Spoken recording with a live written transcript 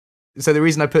So the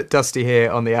reason I put Dusty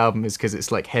here on the album is because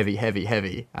it's like heavy, heavy,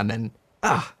 heavy, and then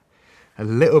a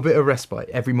little bit of respite.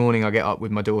 Every morning I get up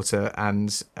with my daughter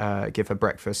and give her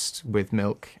breakfast with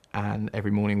milk, and every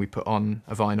morning we put on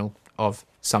a vinyl of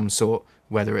some sort,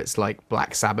 whether it's like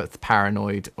Black Sabbath,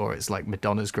 Paranoid, or it's like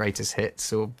Madonna's Greatest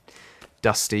Hits, or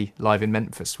Dusty live in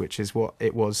Memphis, which is what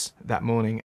it was that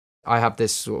morning. I have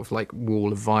this sort of like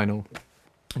wall of vinyl,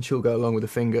 and she'll go along with a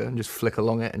finger and just flick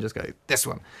along it and just go, this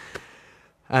one.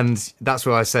 And that's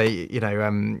why I say, you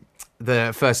know,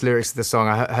 the first lyrics of the song,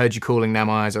 I heard you calling, now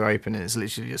my eyes are open, and it's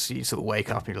literally just, you sort of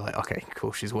wake up and you're like, okay,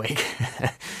 cool, she's awake.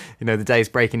 You know, the day's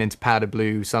breaking into powder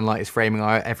blue, sunlight is framing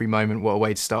every moment, what a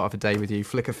way to start off a day with you.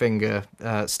 Flick a finger,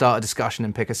 start a discussion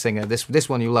and pick a singer. This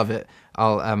one, you'll love it.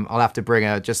 I'll have to bring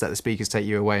her, just let the speakers take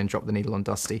you away and drop the needle on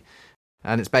Dusty.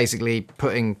 And it's basically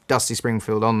putting Dusty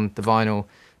Springfield on the vinyl,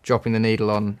 dropping the needle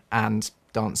on, and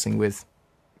dancing with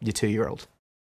your 2-year-old.